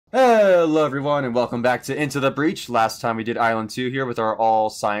Hello everyone and welcome back to Into the Breach. Last time we did Island 2 here with our all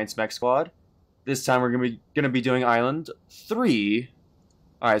science mech squad. This time we're gonna be doing Island 3.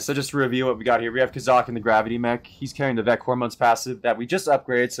 Alright, so just to review what we got here. We have Kazak in the gravity mech. He's carrying the Vec Hormones passive that we just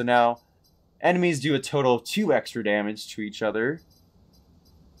upgraded, so now enemies do a total of 2 extra damage to each other.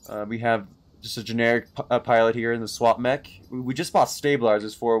 We have just a generic pilot here in the swap mech. We just bought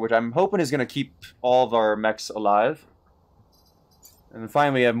stabilizers for, which I'm hoping is gonna keep all of our mechs alive. And then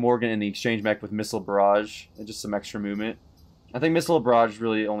finally we have Morgan in the exchange mech with missile barrage and just some extra movement. I think missile barrage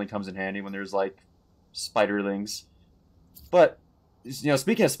really only comes in handy when there's like spiderlings. But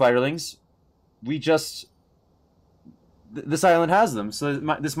speaking of spiderlings, this island has them, so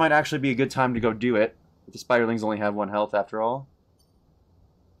this might actually be a good time to go do it. The spiderlings only have 1 health after all.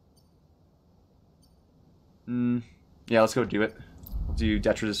 Yeah, let's go do it. We'll do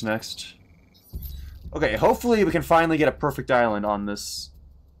Detritus next. Okay, hopefully we can finally get a perfect island on this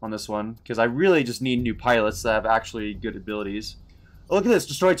one, because I really just need new pilots that have actually good abilities. Oh, look at this,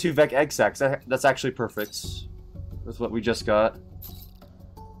 destroy 2 Vec egg sacs. That's actually perfect with what we just got.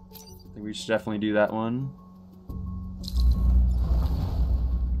 I think we should definitely do that one.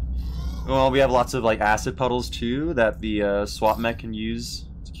 Well, we have lots of like acid puddles too that the swap mech can use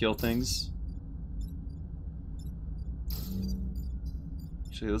to kill things.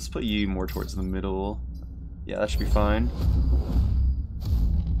 Actually, let's put you more towards the middle. Yeah, that should be fine.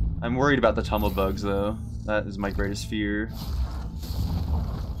 I'm worried about the tumble bugs, though. That is my greatest fear.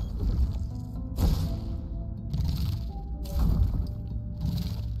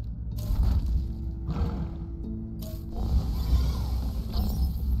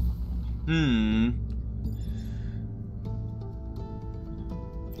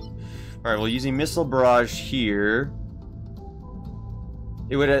 Alright, well, using missile barrage here.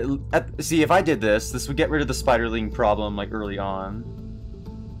 It would, see, if I did this would get rid of the spiderling problem, like, early on.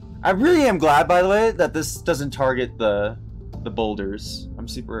 I really am glad, by the way, that this doesn't target the boulders. I'm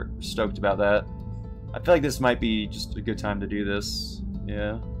super stoked about that. I feel like this might be just a good time to do this.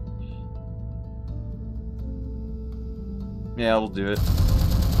 Yeah. Yeah, we'll do it.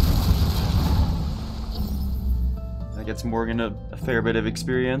 That gets Morgan a fair bit of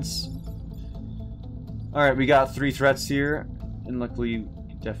experience. Alright, we got 3 threats here, and luckily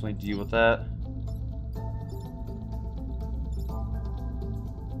definitely deal with that.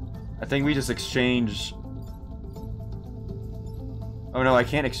 I think we just exchange. Oh no, I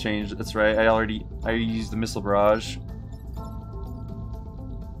can't exchange. That's right. I used the missile barrage.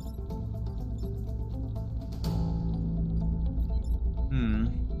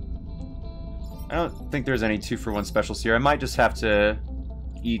 I don't think there's any 2-for-1 specials here. I might just have to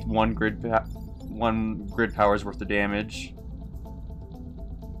eat one grid power's worth of damage.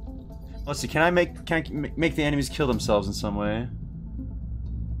 Let's see, can I make the enemies kill themselves in some way?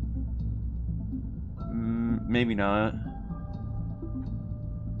 Maybe not.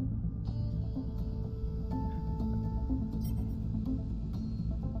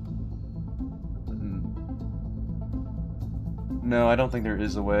 No, I don't think there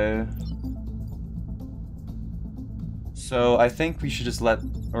is a way. So I think we should just let's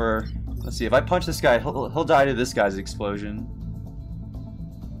see, if I punch this guy, he'll die to this guy's explosion.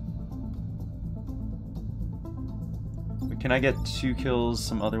 Can I get 2 kills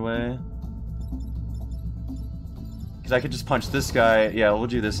some other way? Because I could just punch this guy. Yeah, we'll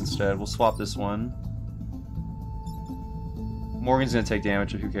do this instead. We'll swap this one. Morgan's gonna take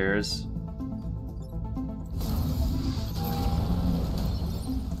damage, who cares?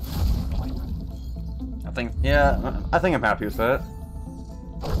 I think I'm happy with that.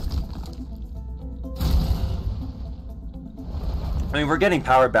 I mean, we're getting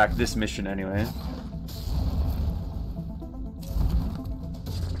power back this mission anyway.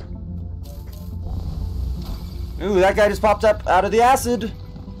 Ooh, that guy just popped up out of the acid.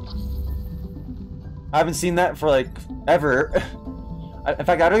 I haven't seen that for like ever. In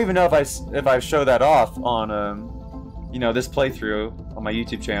fact, I don't even know if I show that off on this playthrough on my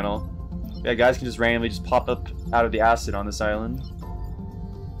YouTube channel. Yeah, guys can just randomly just pop up out of the acid on this island.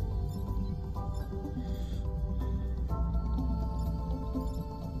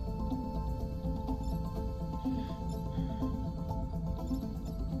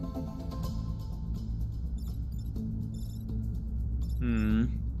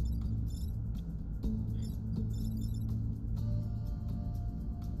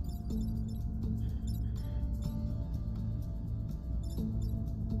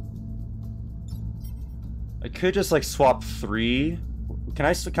 I could just like swap 3. Can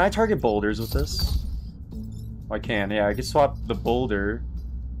I target boulders with this? Oh, I can. Yeah, I could swap the boulder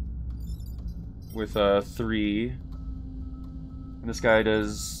with 3. And this guy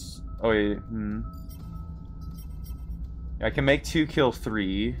does... Oh wait, I can make 2 kill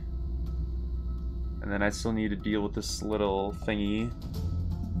 3. And then I still need to deal with this little thingy.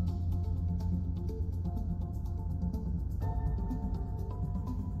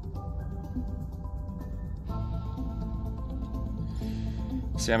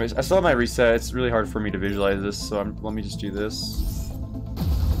 See, I still have my reset. It's really hard for me to visualize this, so let me just do this.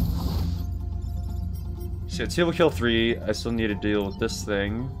 So 2 will kill 3. I still need to deal with this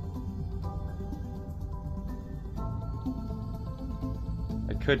thing.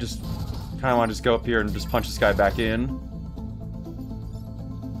 I could just kind of want to just go up here and just punch this guy back in.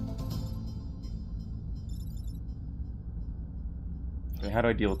 Okay, how do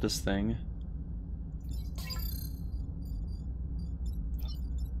I deal with this thing?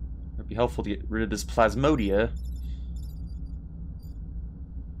 It'd be helpful to get rid of this plasmodia.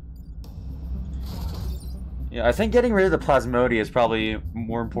 Yeah, I think getting rid of the plasmodia is probably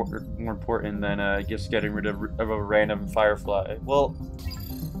more important than just getting rid of a random firefly. Well,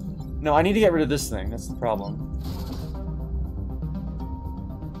 no, I need to get rid of this thing. That's the problem.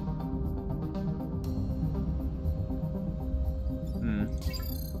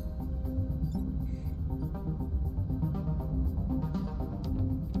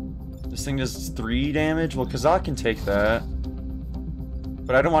 This thing does 3 damage? Well, Kazak can take that.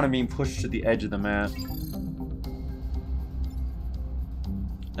 But I don't want to be pushed to the edge of the map.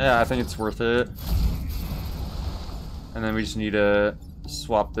 Yeah, I think it's worth it. And then we just need to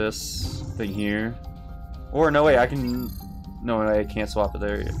swap this thing here. Or, no, wait, I can... No, I can't swap it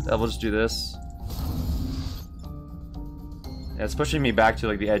there. We'll just do this. Yeah, it's pushing me back to,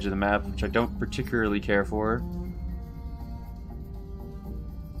 like, the edge of the map, which I don't particularly care for.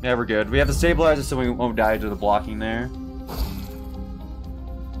 Yeah, we're good. We have the stabilizer so we won't die to the blocking there.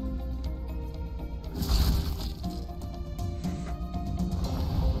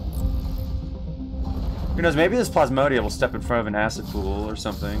 Who knows, maybe this Plasmodia will step in front of an acid pool or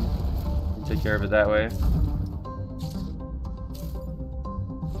something. And take care of it that way.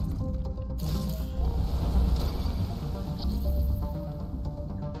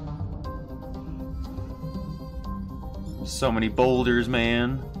 So many boulders,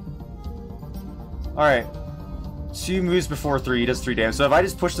 man. Alright. 2 moves before 3, he does 3 damage. So if I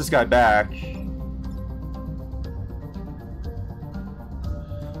just push this guy back...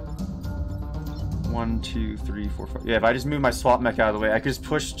 1, 2, 3, 4, 5. Yeah, if I just move my swap mech out of the way, I could just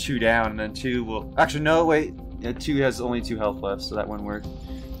push 2 down, and then 2 will... Actually, no, wait. Yeah, 2 has only 2 health left, so that wouldn't work.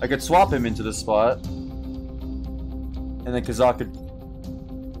 I could swap him into this spot. And then Kazak could...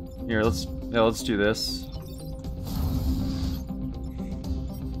 Here, let's do this.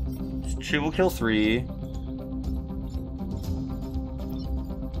 2 will kill 3. You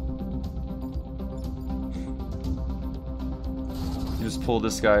just pull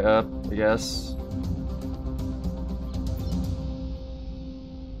this guy up, I guess.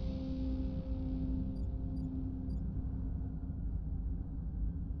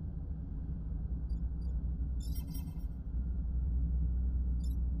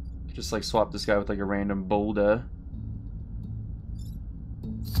 Just like swap this guy with like a random boulder.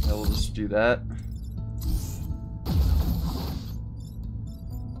 Yeah, we'll just do that.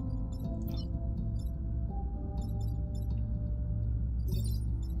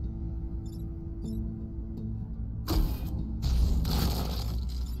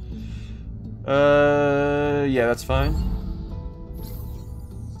 Yeah, that's fine.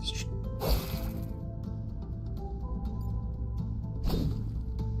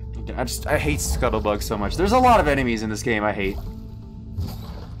 I hate Scuttlebug so much. There's a lot of enemies in this game I hate.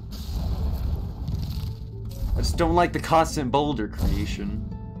 I just don't like the constant boulder creation.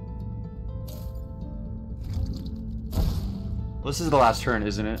 Well, this is the last turn,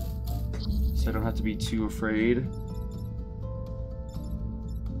 isn't it? So I don't have to be too afraid.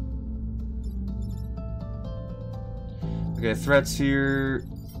 Okay, threats here.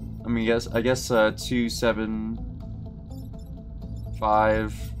 I mean, I guess 2, 7,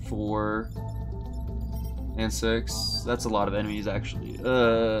 5, 4, and 6. That's a lot of enemies, actually.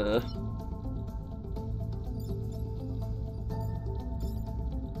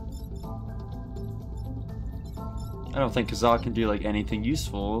 I don't think Kazak can do like anything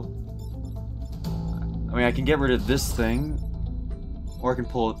useful. I mean, I can get rid of this thing, or I can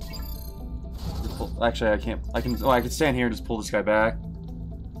pull it. Actually, I can't. I can. Oh, I can stand here and just pull this guy back.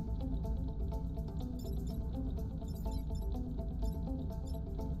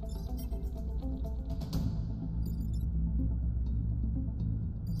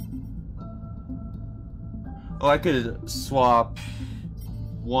 Oh, I could swap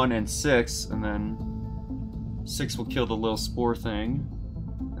 1 and 6, and then 6 will kill the little spore thing.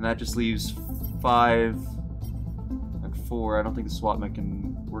 And that just leaves 5 and 4. I don't think the SWAT mech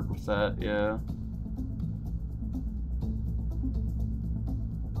can work with that, yeah.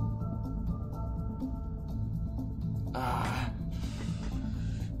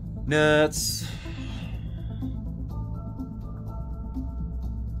 Nuts.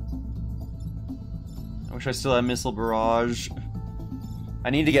 I wish I still had missile barrage. I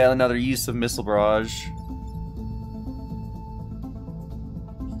need to get another use of missile barrage.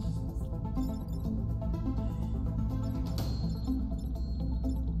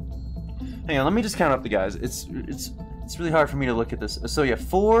 Hang on, let me just count up the guys. It's really hard for me to look at this. So yeah,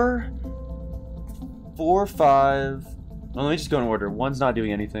 4, 5. Well, let me just go in order. 1's not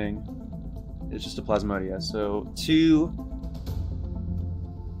doing anything. It's just a Plasmodia. So 2,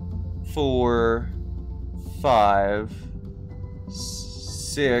 4, 5,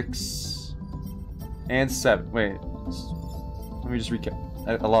 6, and 7. Wait. Let me just recap.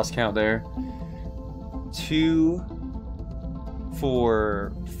 I lost count there. 2,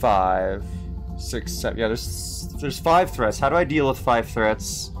 4, 5, 6, 7. Yeah, there's 5 threats. How do I deal with 5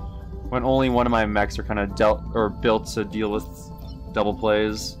 threats when only one of my mechs are kind of built to deal with double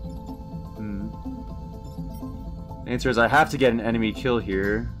plays? The answer is I have to get an enemy kill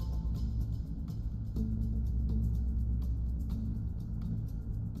here.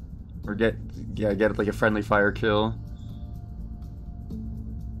 Or get like a friendly fire kill.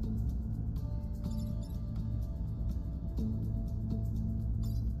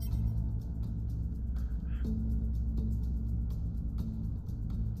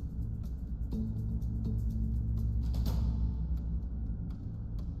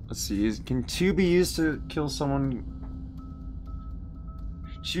 Let's see, can 2 be used to kill someone?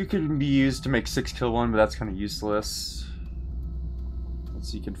 2 can be used to make 6 kill 1, but that's kind of useless.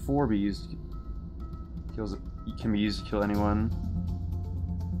 Let's see, can 4 be used to can be used to kill anyone?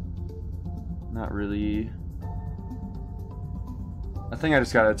 Not really. I think I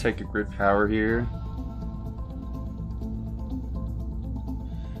just gotta take a grid power here.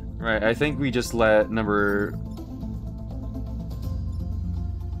 Right, I think we just let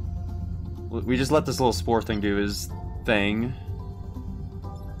we just let this little spore thing do his thing.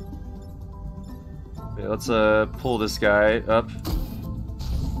 Okay, let's pull this guy up.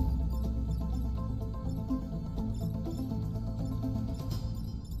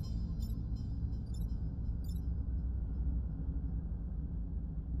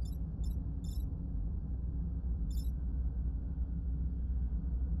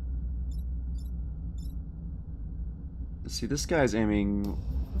 Let's see, this guy's aiming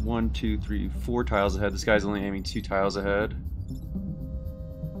 1, 2, 3, 4 tiles ahead. This guy's only aiming 2 tiles ahead.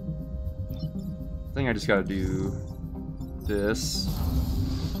 I think I just gotta do this.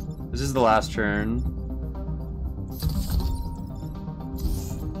 This is the last turn.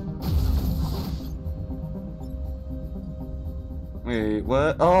 Wait,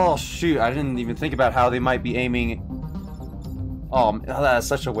 what? Oh, shoot. I didn't even think about how they might be aiming. Oh, that's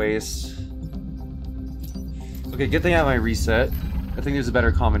such a waste. Okay, good thing I have my reset. I think there's a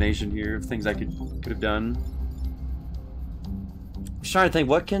better combination here of things I could have done. I'm just trying to think,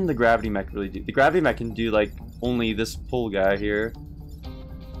 what can the gravity mech really do? The gravity mech can do, like, only this pull guy here.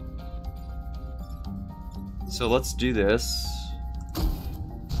 So let's do this.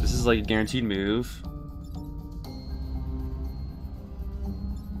 This is like a guaranteed move.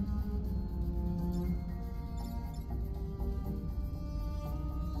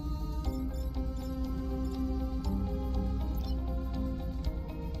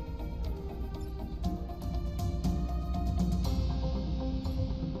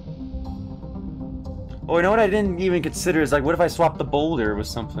 Oh, you know what I didn't even consider is, like, what if I swapped the boulder with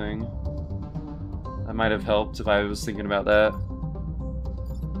something? That might have helped if I was thinking about that.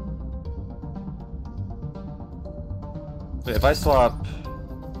 But if I swap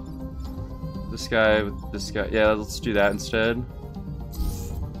this guy with this guy, yeah, let's do that instead.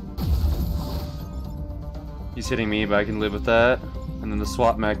 He's hitting me, but I can live with that. And then the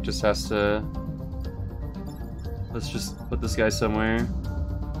swap mech just has to... Let's just put this guy somewhere.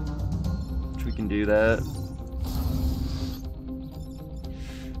 We can do that.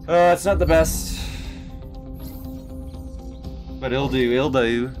 It's not the best, but it'll do. It'll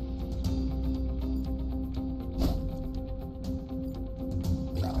do.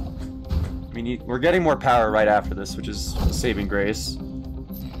 I mean, we're getting more power right after this, which is a saving grace.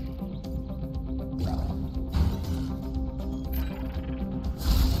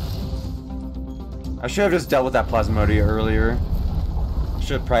 I should have just dealt with that Plasmodia earlier.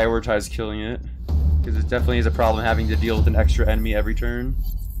 Should prioritize killing it, because it definitely is a problem having to deal with an extra enemy every turn.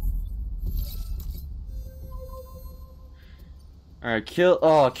 Alright, kill.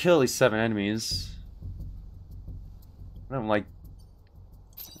 Oh, kill at least 7 enemies. I don't like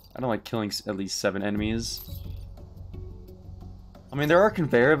killing at least 7 enemies. I mean, there are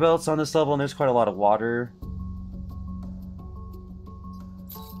conveyor belts on this level, and there's quite a lot of water.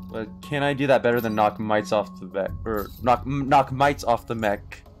 But can I do that better than knock mites off the mech? Or knock mites off the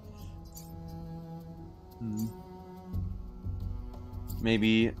mech?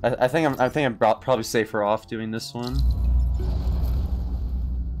 Maybe. I think I'm probably safer off doing this one.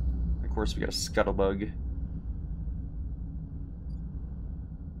 Of course, we got a scuttlebug.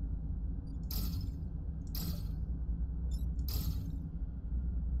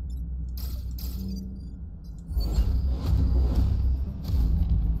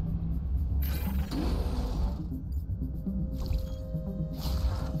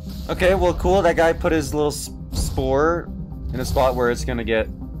 Okay, well, cool. That guy put his little spore in a spot where it's gonna get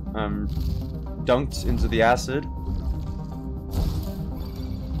dunked into the acid.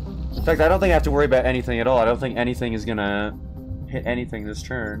 In fact, I don't think I have to worry about anything at all. I don't think anything is gonna hit anything this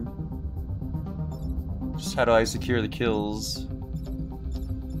turn. Just how do I secure the kills?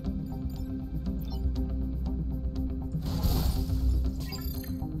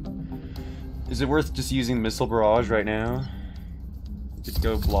 Is it worth just using missile barrage right now? Just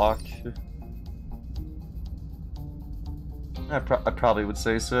go block. I probably would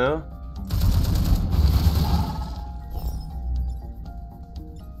say so.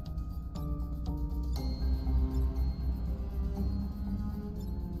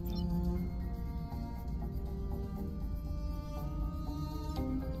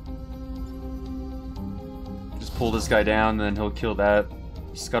 Just pull this guy down, and then he'll kill that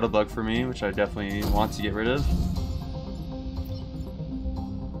scuttlebug for me, which I definitely want to get rid of.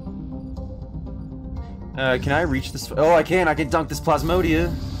 Can I reach this? Oh, I can. I can dunk this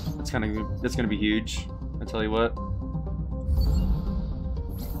Plasmodia. That's gonna be huge. I tell you what.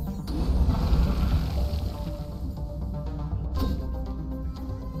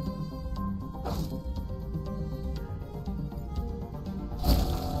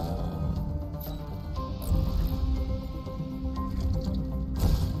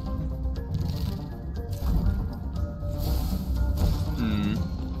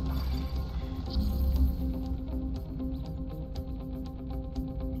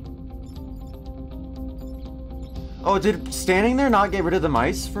 Oh, did standing there not get rid of the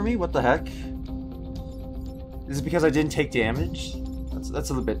mice for me? What the heck? Is it because I didn't take damage? That's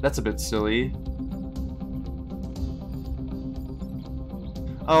a bit silly.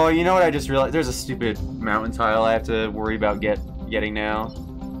 Oh, you know what I just realized? There's a stupid mountain tile I have to worry about getting now.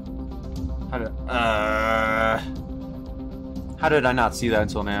 How did I not see that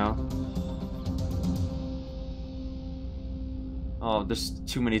until now? Oh, there's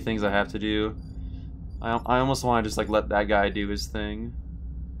too many things I have to do. I almost want to just like let that guy do his thing.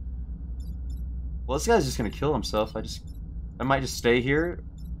 Well, this guy's just gonna kill himself. I might just stay here.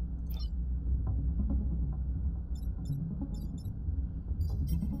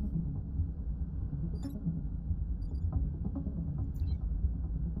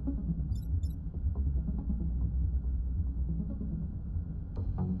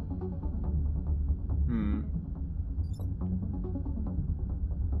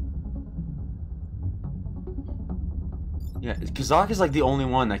 Yeah, Kazak is like the only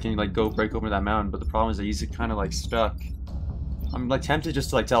one that can like go break open that mountain, but the problem is that he's kind of like stuck. I'm like tempted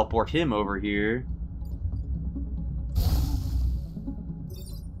just to like teleport him over here.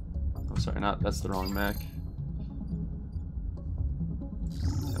 Oh, sorry, that's the wrong mech.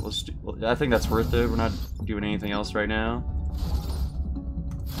 Yeah, well, I think that's worth it. We're not doing anything else right now.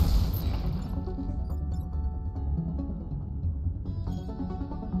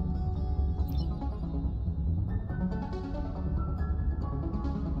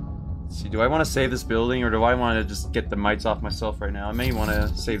 Do I want to save this building, or do I want to just get the mites off myself right now? I may want to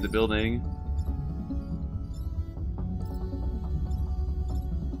save the building.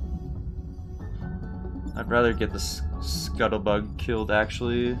 I'd rather get the scuttlebug killed,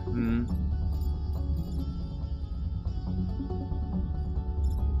 actually.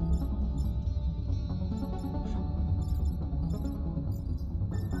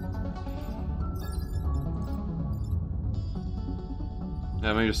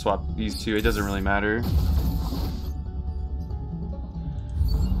 Yeah, maybe just swap these two. It doesn't really matter.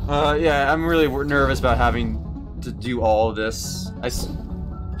 Yeah, I'm really nervous about having to do all of this.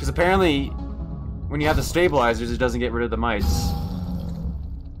 Because apparently, when you have the stabilizers, it doesn't get rid of the mites.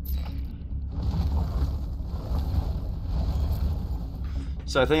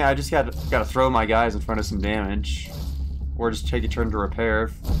 So I think I just gotta throw my guys in front of some damage, or just take a turn to repair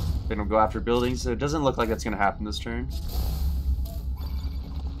if they don't go after buildings. So it doesn't look like that's gonna happen this turn.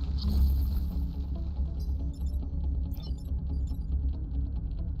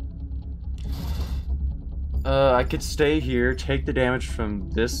 I could stay here, take the damage from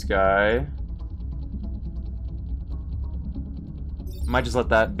this guy. Might just let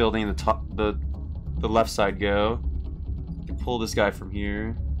that building in the top, the left side go. I can pull this guy from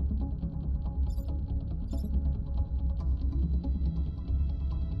here.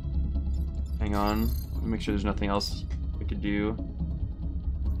 Hang on, let me make sure there's nothing else we could do.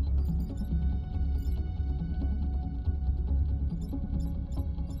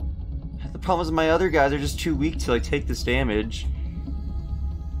 The problem is my other guys are just too weak to like take this damage.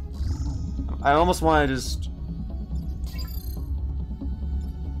 I almost want to just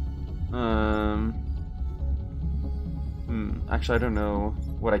actually I don't know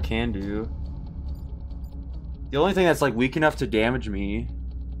what I can do. The only thing that's like weak enough to damage me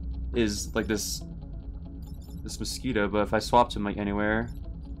is like this mosquito, but if I swapped him like anywhere,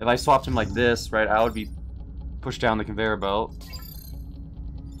 if I swapped him like this, right, I would be pushed down the conveyor belt.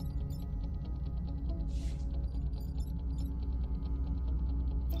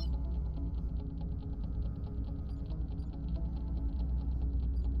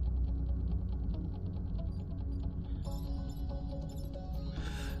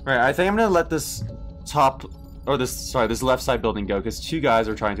 Right, I think I'm gonna let this top, or this left side building go, because two guys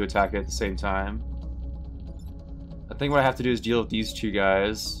are trying to attack it at the same time. I think what I have to do is deal with these two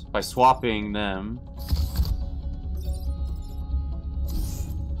guys by swapping them.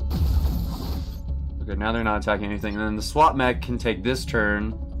 Okay, now they're not attacking anything. And then the swap mech can take this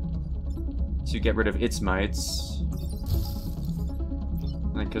turn to get rid of its mites.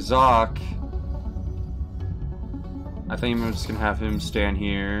 And then Kazakh, I think I'm just gonna have him stand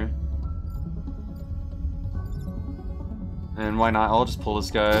here. And why not? I'll just pull this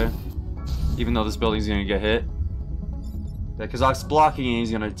guy. Even though this building's gonna get hit. Yeah, Kazakh's blocking and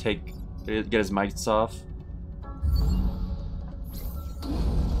he's gonna get his mites off.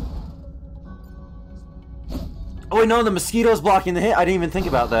 Oh wait, no, the mosquito's blocking the hit. I didn't even think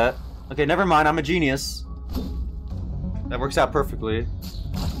about that. Okay, never mind, I'm a genius. That works out perfectly.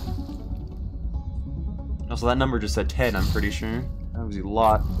 Also, that number just said 10, I'm pretty sure. That was a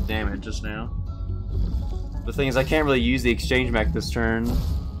lot of damage just now. The thing is, I can't really use the exchange mech this turn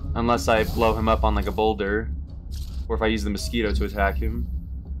unless I blow him up on like a boulder, or if I use the mosquito to attack him.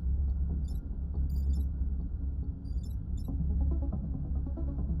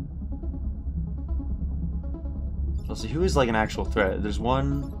 Let's see, who is like an actual threat? There's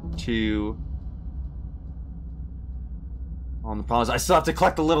 1, 2... Oh, and the problem is I still have to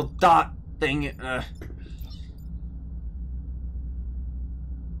collect the little dot thing.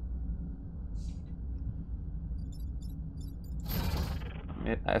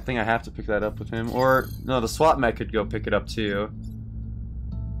 I think I have to pick that up with him. Or, no, the swap mech could go pick it up too.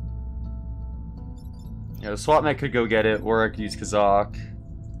 Yeah, the swap mech could go get it, or I could use Kazakh.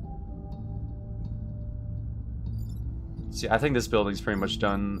 See, I think this building's pretty much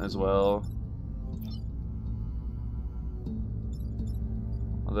done as well.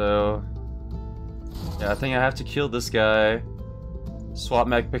 Although, yeah, I think I have to kill this guy. Swap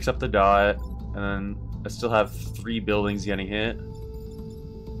mech picks up the dot, and then I still have 3 buildings getting hit.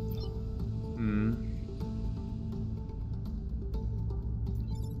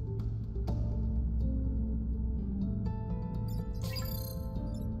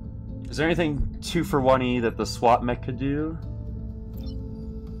 Is there anything 2-for-1-y that the swap mech could do?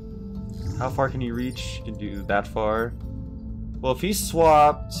 How far can he reach? He can do that far. Well, if he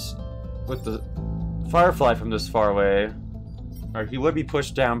swapped with the Firefly from this far away, or he would be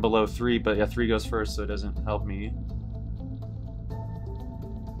pushed down below 3, but yeah, 3 goes first, so it doesn't help me.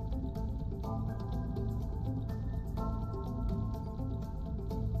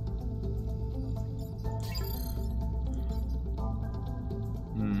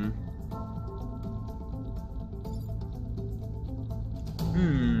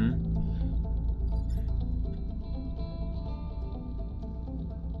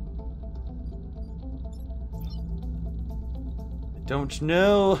 Don't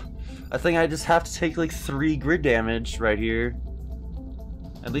know. I think I just have to take like 3 grid damage right here.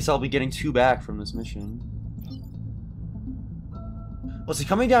 At least I'll be getting 2 back from this mission. Well, see,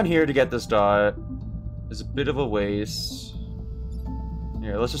 coming down here to get this dot is a bit of a waste.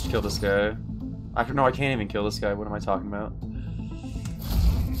 Here, let's just kill this guy. No, I can't even kill this guy. What am I talking about?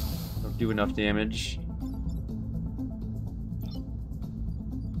 Don't do enough damage.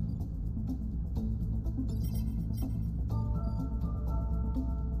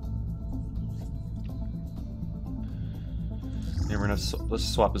 Yeah, we're gonna let's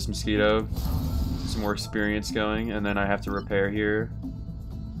swap this mosquito. Some more experience going, and then I have to repair here.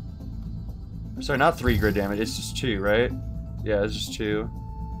 Sorry, not 3 grid damage. It's just 2, right? Yeah, it's just 2.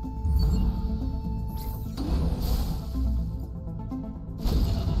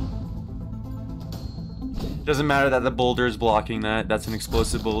 Doesn't matter that the boulder is blocking that. That's an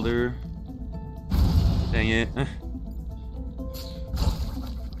explosive boulder. Dang it.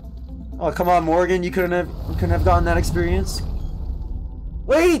 Oh, come on, Morgan. You couldn't have gotten that experience.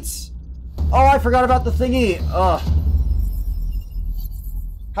 Wait! Oh, I forgot about the thingy. Ugh.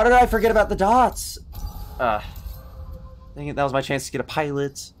 How did I forget about the dots? Dang it, that was my chance to get a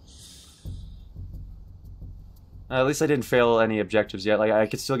pilot. At least I didn't fail any objectives yet. Like, I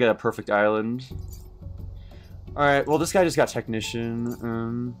could still get a perfect island. Alright, well, this guy just got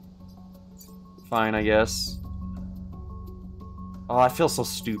technician. Fine, I guess. Oh, I feel so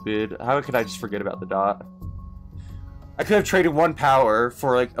stupid. How could I just forget about the dot? I could have traded 1 power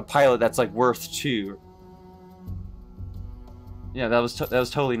for, like, a pilot that's, like, worth 2. Yeah, that was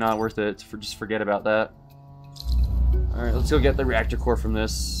totally not worth it. Just forget about that. Alright, let's go get the reactor core from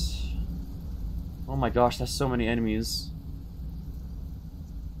this. Oh my gosh, that's so many enemies.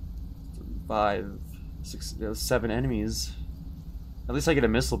 5, 6, 7 enemies. At least I get a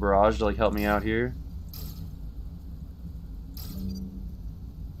missile barrage to like help me out here.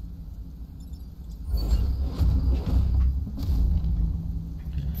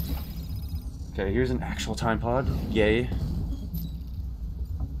 Okay, here's an actual time pod. Yay.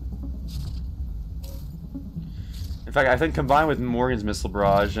 In fact, I think combined with Morgan's missile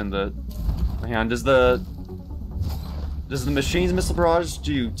barrage and the... Hang on, does the machine's missile barrage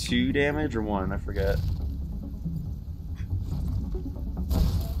do 2 damage or 1? I forget.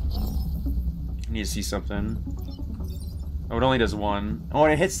 I need to see something. Oh, it only does 1. Oh,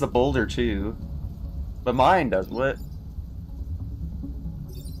 and it hits the boulder too. But mine does. What?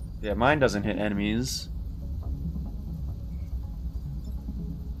 Yeah, mine doesn't hit enemies.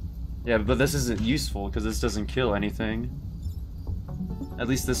 Yeah, but this isn't useful because this doesn't kill anything. At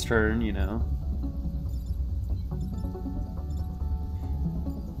least this turn, you know.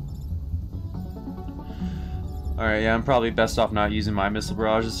 Alright, yeah, I'm probably best off not using my missile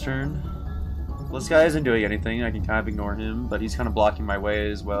barrage this turn. Well, this guy isn't doing anything, I can kind of ignore him, but he's kind of blocking my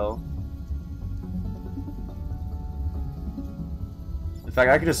way as well. In fact,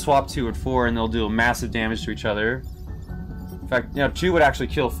 I could just swap 2 and 4 and they'll do massive damage to each other. In fact, you know, 2 would actually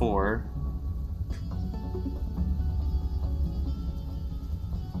kill 4.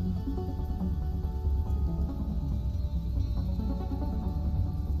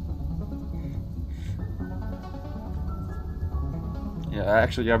 Yeah,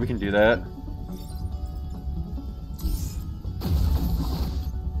 actually, yeah, we can do that.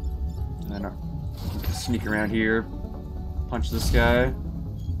 And then we can sneak around here, punch this guy.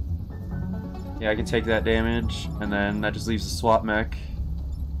 Yeah, I can take that damage, and then that just leaves the swap mech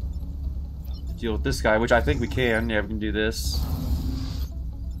to deal with this guy, which I think we can. Yeah, we can do this.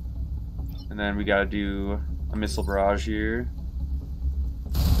 And then we gotta do a missile barrage here.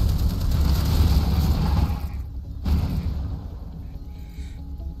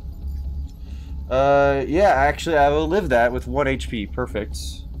 Yeah, actually, I will live that with 1 HP. Perfect.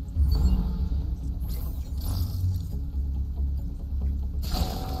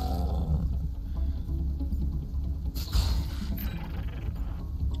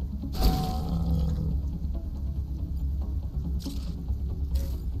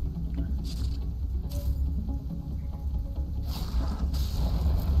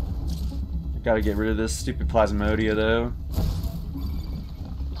 Gotta get rid of this stupid Plasmodia, though.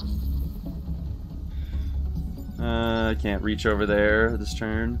 I can't reach over there this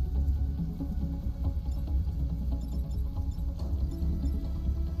turn.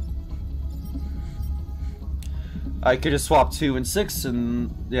 I could just swap 2 and 6,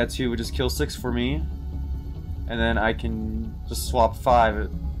 and yeah, 2 would just kill 6 for me. And then I can just swap 5.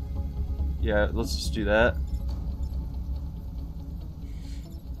 Yeah, let's just do that.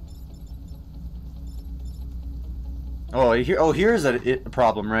 Oh, here's a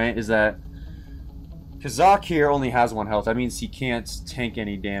problem, right? Is that Kazak here only has 1 health. That means he can't tank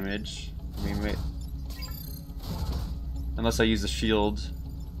any damage. I mean, wait. Unless I use the shield.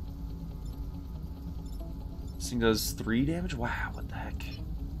 This thing does 3 damage? Wow, what the heck?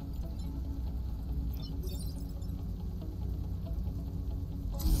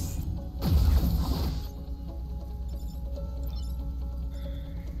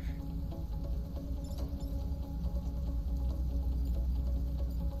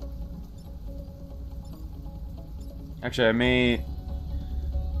 Actually, I may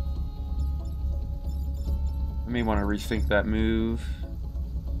want to rethink that move.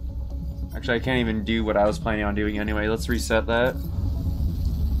 Actually, I can't even do what I was planning on doing anyway. Let's reset that.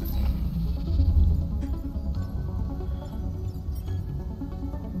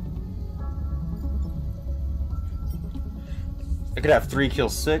 I could have 3 kill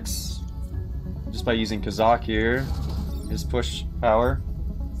 6. just by using Kazak here. His push power.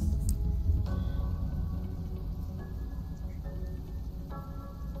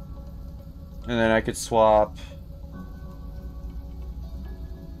 And then I could swap.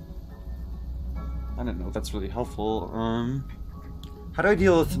 I don't know if that's really helpful. How do I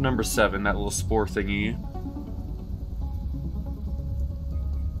deal with number 7, that little spore thingy?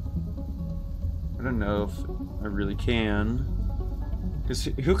 I don't know if I really can. Because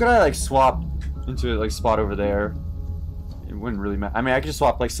who could I like swap into a like spot over there? It wouldn't really matter. I mean, I could just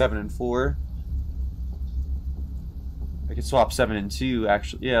swap like 7 and 4. I could swap 7 and 2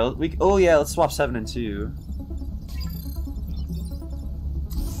 actually. Yeah, oh yeah, let's swap 7 and 2.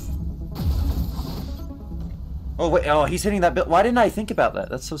 Oh wait, oh he's hitting that bill. Why didn't I think about that?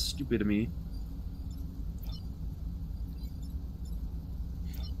 That's so stupid of me.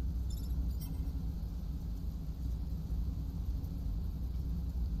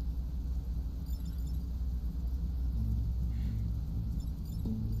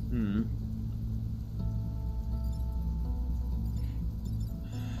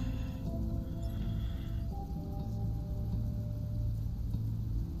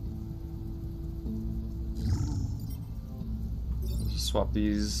 Swap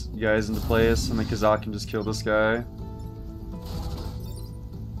these guys into place, and then Kazak can just kill this guy.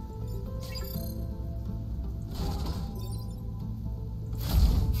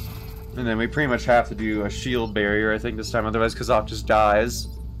 And then we pretty much have to do a shield barrier, I think, this time, otherwise Kazak just dies.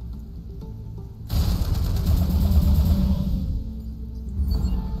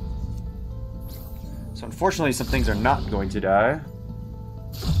 So unfortunately some things are not going to die.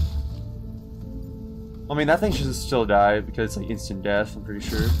 I mean, that thing should still die because it's like instant death, I'm pretty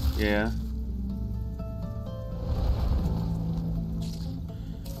sure. Yeah.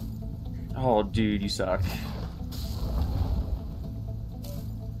 Oh, dude, you suck.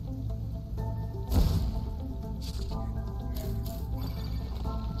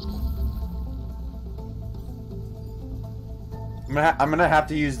 I'm gonna have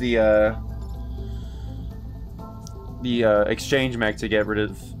to use the exchange mech to get rid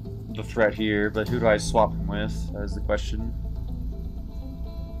of the threat here, but who do I swap him with? That is the question.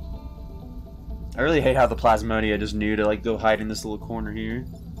 I really hate how the Plasmodia just knew to like go hide in this little corner here.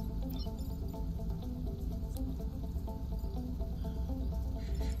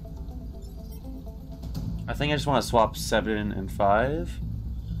 I think I just want to swap 7 and 5.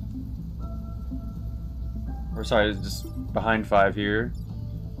 Or sorry, just behind 5 here.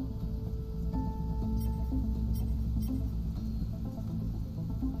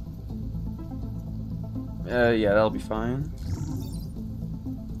 Yeah, that'll be fine.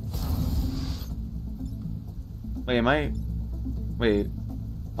 Wait, am I... Wait.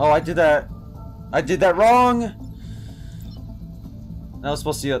 Oh, I did that... I did that wrong! That was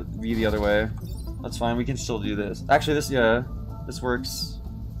supposed to be the other way. That's fine, we can still do this. Actually, this, yeah, this works.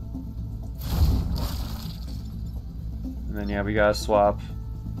 And then, yeah, we gotta swap.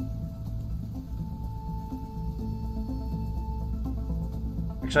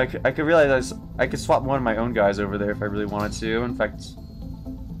 Actually, I could realize I could swap one of my own guys over there if I really wanted to. In fact...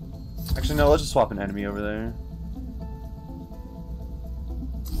 Actually, no, let's just swap an enemy over there.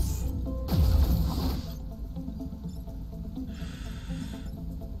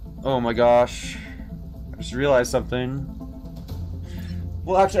 Oh my gosh. I just realized something.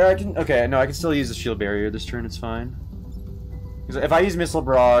 Well, actually, I can... Okay, no, I can still use the shield barrier this turn, it's fine. Because if I use Missile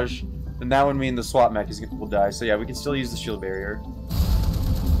Barrage, then that would mean the swap mech will die. So yeah, we can still use the shield barrier.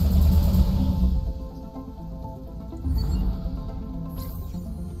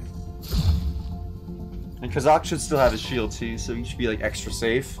 And Kazak should still have his shield too, so he should be like extra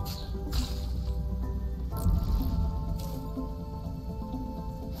safe.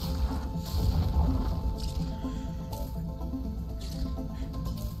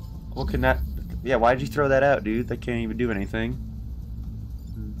 What can that... Yeah, why did you throw that out, dude? That can't even do anything.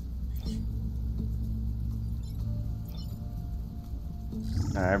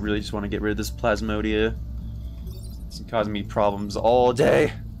 I really just want to get rid of this Plasmodia. It's causing me problems all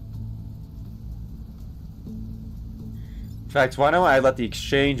day. In fact, why don't I let the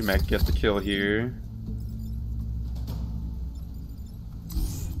exchange mech get the kill here?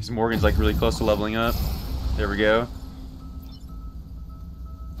 Because Morgan's like really close to leveling up. There we go.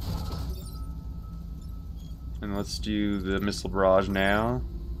 And let's do the missile barrage now.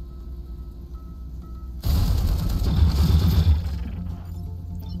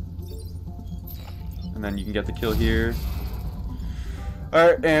 And then you can get the kill here.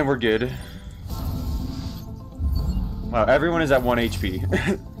 Alright, and we're good. Wow, everyone is at 1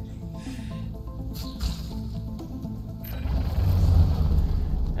 HP.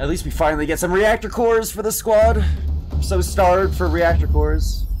 At least we finally get some reactor cores for the squad. I'm so starved for reactor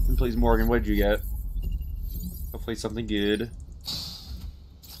cores. And please, Morgan, what did you get? Hopefully something good.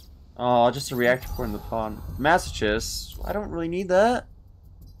 Oh, just a reactor core in the pond. Massachusetts. I don't really need that.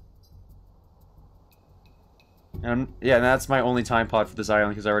 And yeah, that's my only time pod for this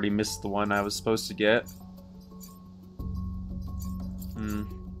island because I already missed the one I was supposed to get.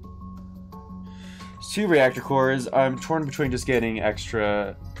 It's 2 reactor cores. I'm torn between just getting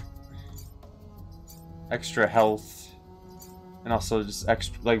extra health and also just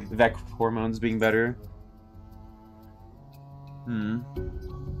extra, like, Vec hormones being better.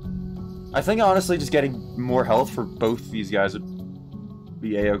 I think honestly just getting more health for both these guys would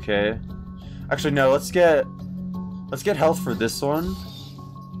be a-okay. Actually no, let's get health for this one,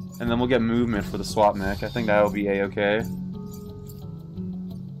 and then we'll get movement for the swap mech. I think that'll be a-okay.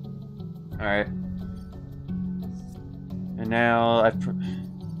 Alright. And now I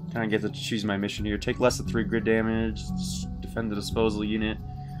kind of get to choose my mission here. Take less than 3 grid damage. Defend the disposal unit.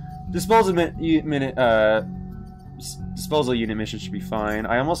 Disposal unit mission should be fine.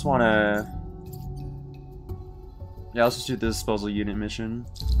 I almost want to... Yeah, let's just do the disposal unit mission.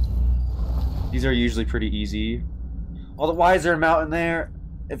 These are usually pretty easy. Although, why is there a mountain there?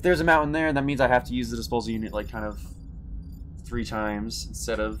 If there's a mountain there, that means I have to use the disposal unit, like, kind of 3 times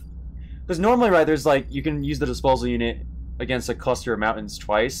instead of... Because normally, right, there's, like, you can use the disposal unit against a cluster of mountains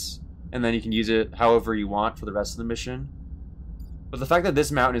twice, and then you can use it however you want for the rest of the mission. But the fact that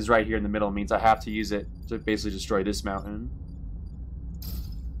this mountain is right here in the middle means I have to use it to basically destroy this mountain.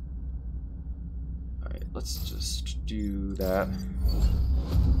 Alright, let's just do that.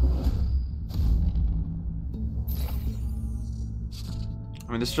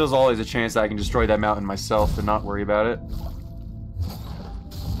 I mean, there's still always a chance that I can destroy that mountain myself and not worry about it.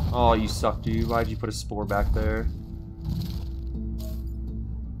 Oh, you suck, dude. Why'd you put a spore back there?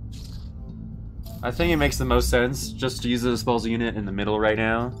 I think it makes the most sense just to use the disposal unit in the middle right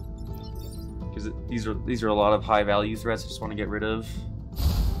now, because these are a lot of high value threats I just want to get rid of.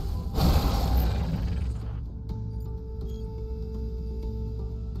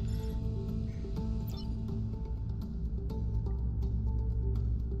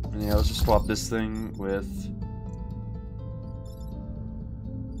 And yeah, let's just swap this thing with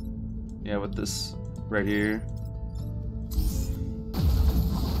with this right here.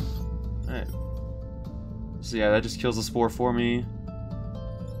 Alright. So yeah, that just kills the spore for me.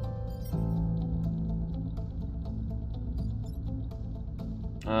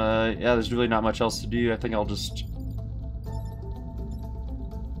 Yeah, there's really not much else to do. I think I'll just...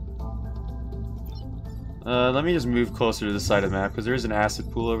 let me just move closer to the side of the map, because there is an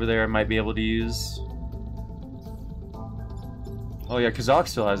acid pool over there I might be able to use. Oh yeah, Kazakh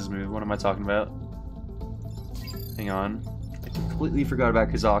still has his move. What am I talking about? Hang on. I completely forgot about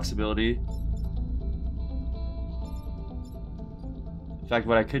Kazakh's ability. In fact,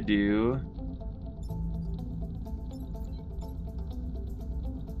 what I could do...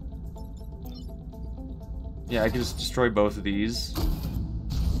 Yeah, I could just destroy both of these.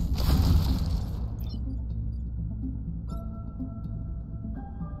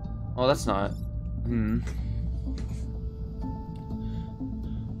 Oh, that's not...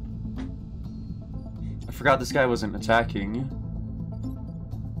 I forgot this guy wasn't attacking.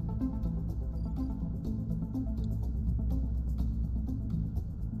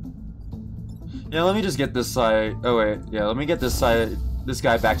 Yeah, let me just get this side. Oh wait, yeah, let me get this side, this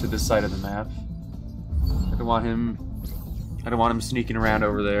guy back to this side of the map. I don't want him sneaking around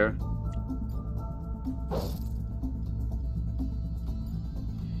over there.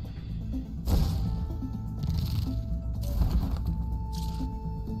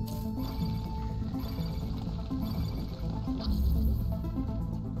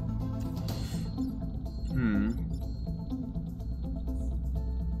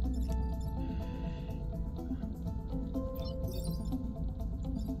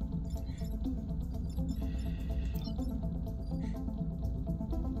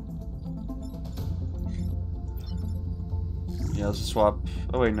 Yeah, let's just swap.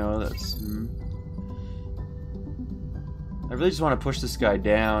 Oh wait, no, that's... I really just want to push this guy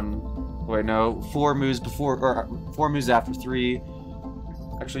down. Wait, no, 4 moves before, or 4 moves after 3.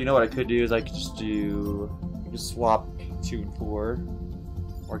 Actually, you know what I could do is I could just do... I could just swap 2 and 4.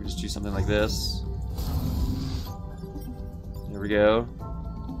 Or I could just do something like this. There we go.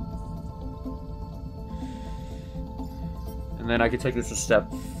 And then I could take this a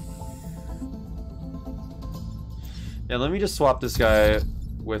step. Yeah, let me just swap this guy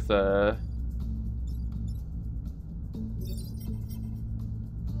with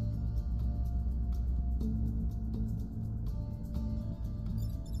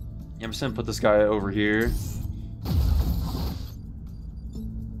Yeah, I'm just gonna put this guy over here.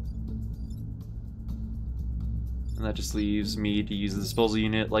 And that just leaves me to use the disposal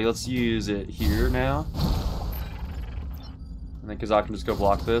unit. Like, let's use it here now. And then Kazak can just go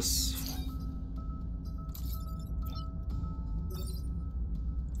block this.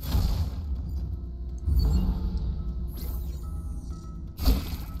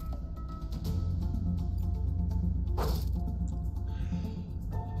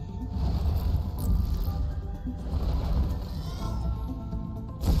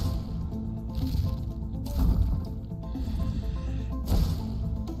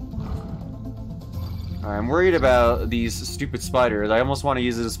 I'm worried about these stupid spiders. I almost want to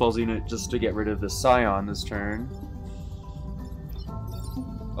use the disposal unit just to get rid of the Scion this turn.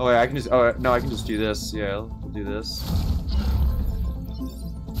 Oh wait, I can just... Oh no, I can just do this. Yeah, we'll do this.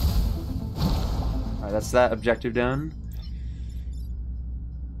 Alright, that's that objective done.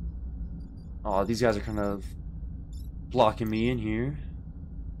 Oh, these guys are kind of blocking me in here.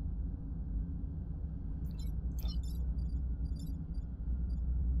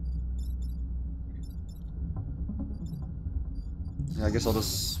 I guess I'll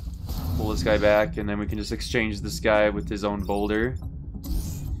just pull this guy back, and then we can just exchange this guy with his own boulder.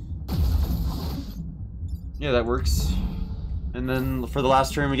 Yeah, that works. And then for the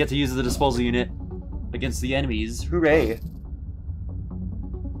last turn, we get to use the disposal unit against the enemies. Hooray!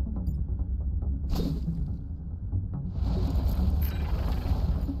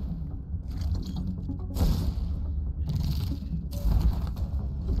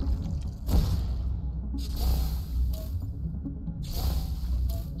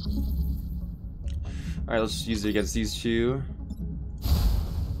 Alright, let's use it against these two.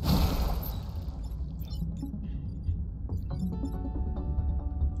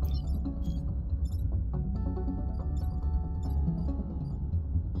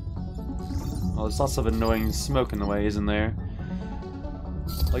 Oh, there's lots of annoying smoke in the way, isn't there?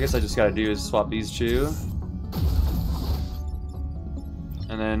 Well, I guess I just gotta do is swap these two.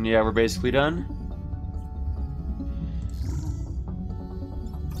 And then, yeah, we're basically done.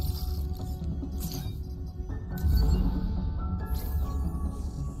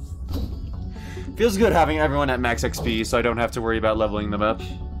 Feels good having everyone at max XP, so I don't have to worry about leveling them up.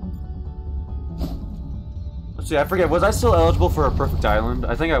 Let's see, I forget, was I still eligible for a perfect island?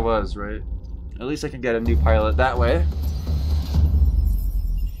 I think I was, right? At least I can get a new pilot that way.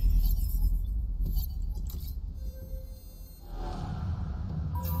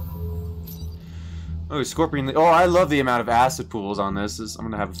 Oh, Scorpion. Oh, I love the amount of acid pools on this. I'm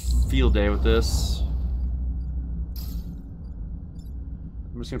gonna have a field day with this.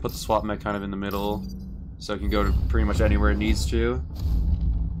 I'm just gonna put the swap mech kind of in the middle, so it can go to pretty much anywhere it needs to.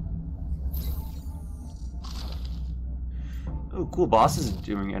 Oh, cool, boss isn't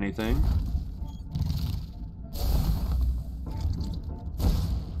doing anything.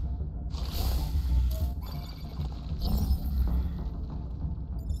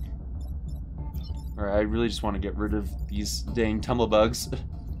 Alright, I really just want to get rid of these dang tumblebugs.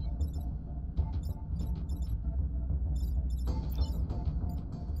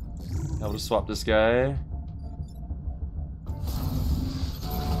 I'll just swap this guy.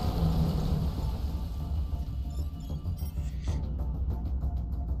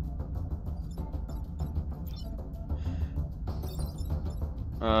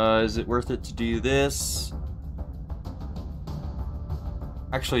 Is it worth it to do this?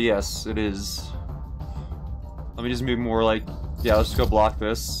 Actually, yes, it is. Let me just move more like... Yeah, let's just go block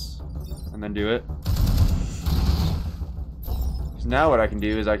this. And then do it. So now what I can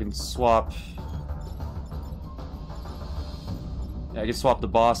do is I can swap... Yeah, I can swap the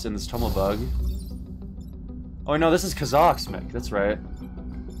boss and this tumblebug. Oh no, this is Kazak's mech, that's right.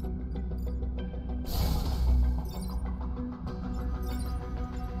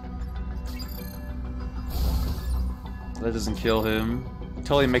 That doesn't kill him.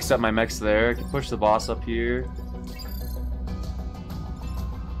 Totally mixed up my mechs there. I can push the boss up here.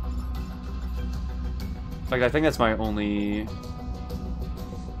 In fact, I think that's my only...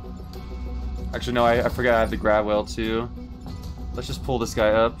 Actually, no, I forgot I have the grab whale too. Let's just pull this guy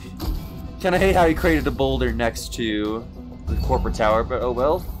up. Kinda hate how he created a boulder next to the corporate tower, but oh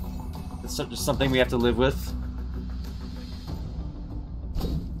well. It's just something we have to live with.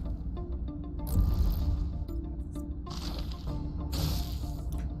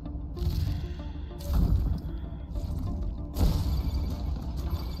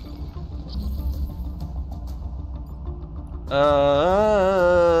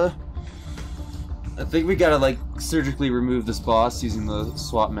 I think we gotta, like, surgically remove this boss using the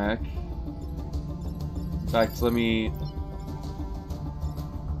swap mech. In fact, let me...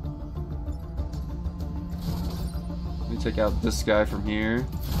 take out this guy from here.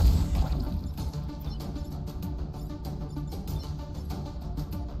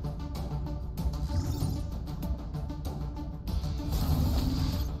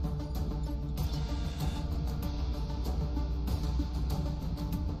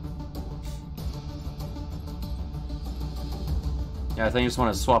 Yeah, I think I just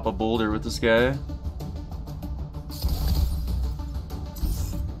want to swap a boulder with this guy.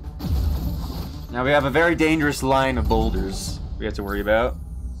 Now we have a very dangerous line of boulders we have to worry about.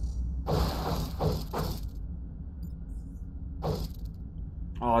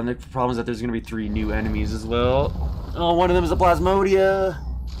 Oh, and the problem is that there's going to be 3 new enemies as well. Oh, one of them is a Plasmodia.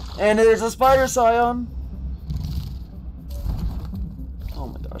 And there's a Spider Scion. Oh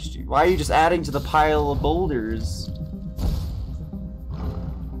my gosh, dude. Why are you just adding to the pile of boulders?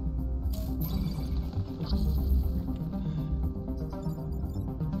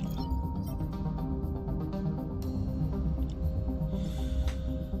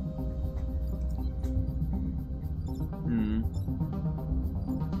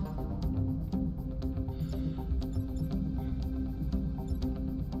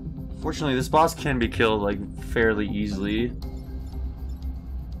 Fortunately, this boss can be killed like fairly easily.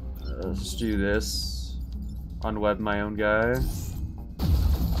 Let's do this. Unweb my own guy.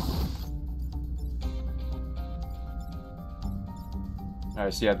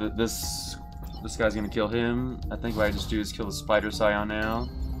 Alright, so yeah, this guy's gonna kill him. I think what I just do is kill the Spider Scion now.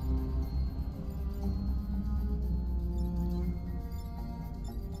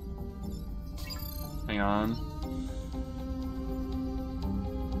 Hang on.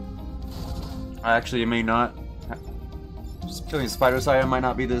 Actually, it may not. Just killing Spider Scion might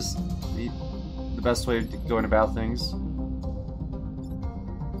not be the best way of going about things.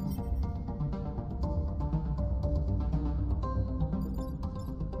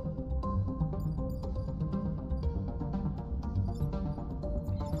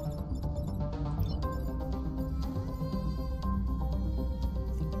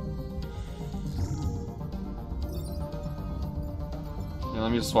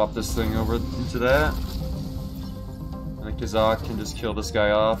 Let me just swap this thing over into that. And Kazak can just kill this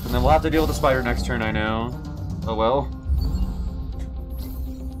guy off. And then we'll have to deal with the spider next turn, I know. Oh well.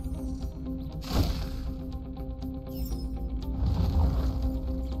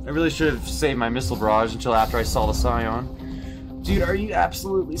 I really should have saved my missile barrage until after I saw the Scion. Dude, are you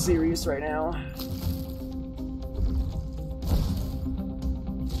absolutely serious right now?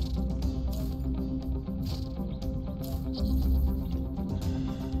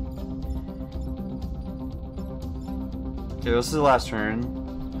 Okay, this is the last turn.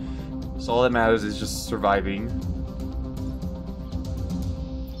 So all that matters is just surviving.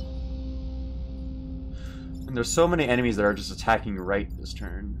 And there's so many enemies that are just attacking right this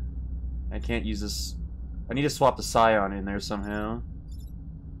turn. I can't use this. I need to swap the Scion in there somehow.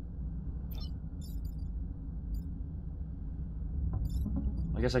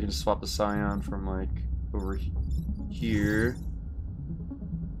 I guess I can just swap the Scion from like over here.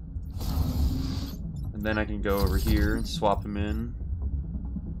 And then I can go over here and swap him in.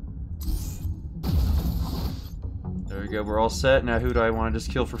 There we go, we're all set. Now who do I want to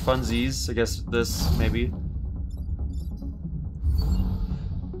just kill for funsies? I guess this, maybe.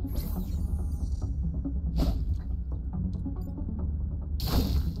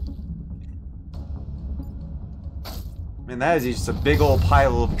 Man, that is just a big old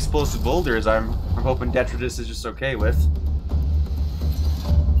pile of explosive boulders I'm hoping Detritus is just okay with.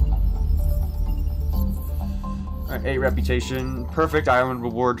 Alright, 8 reputation. Perfect island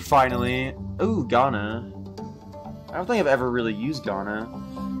reward, finally. Ooh, Ghana. I don't think I've ever really used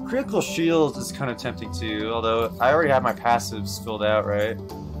Ghana. Critical shields is kind of tempting too, although I already have my passives filled out, right?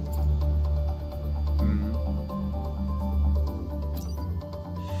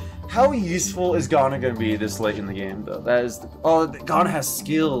 How useful is Ghana going to be this late in the game, though? That is... Oh, Ghana has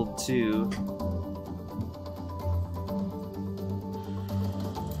skill, too.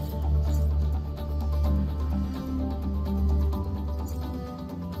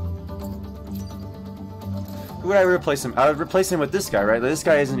 Who would I replace him? I would replace him with this guy, right? This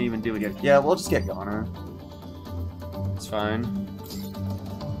guy isn't even doing it. Yeah, we'll just get Ghana. It's fine.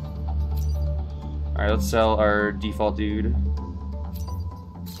 Alright, let's sell our default dude.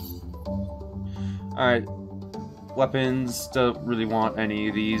 Alright. Weapons, don't really want any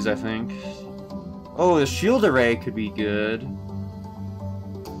of these, I think. Oh, the shield array could be good.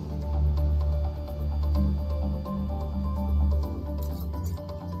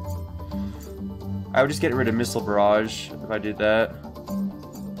 I would just get rid of Missile Barrage if I did that.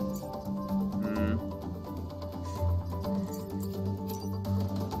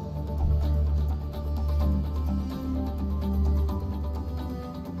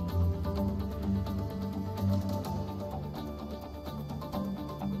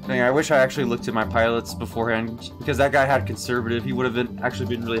 Dang, I wish I actually looked at my pilots beforehand, because that guy had conservative. He would have actually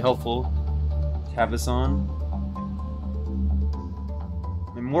been really helpful to have this on.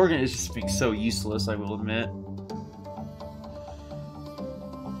 And Morgan is just being so useless, I will admit.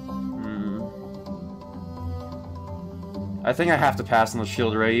 I think I have to pass on the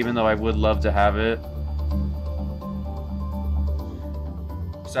shield array, even though I would love to have it.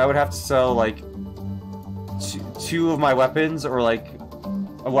 So I would have to sell, like, two of my weapons, or, like,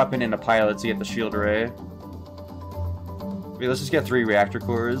 a weapon and a pilot to get the shield array. Wait, let's just get 3 reactor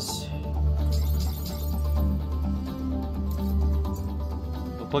cores.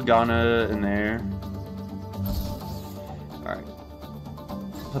 We'll put Ghana in there. Alright.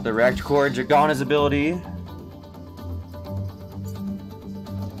 Put the reactor core into Ghana's ability.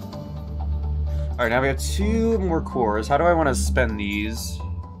 Alright, now we have 2 more cores. How do I want to spend these?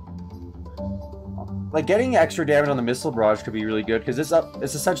 Like, getting extra damage on the missile barrage could be really good, because this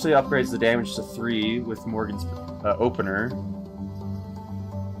essentially upgrades the damage to 3 with Morgan's opener.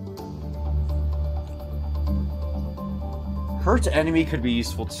 Hurt enemy could be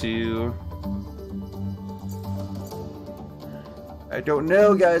useful too. I don't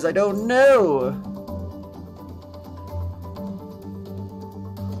know, guys, I don't know!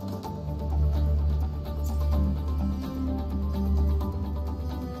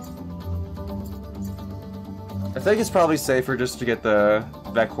 I think it's probably safer just to get the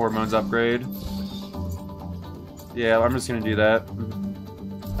Vec Hormones upgrade. Yeah, I'm just gonna do that.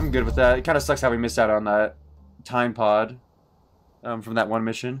 I'm good with that. It kind of sucks how we missed out on that time pod from that one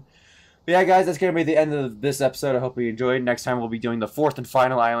mission. But yeah, guys, that's gonna be the end of this episode. I hope you enjoyed. Next time we'll be doing the 4th and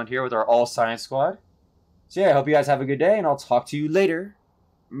final island here with our all-science squad. So yeah, I hope you guys have a good day, and I'll talk to you later.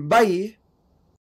 Bye!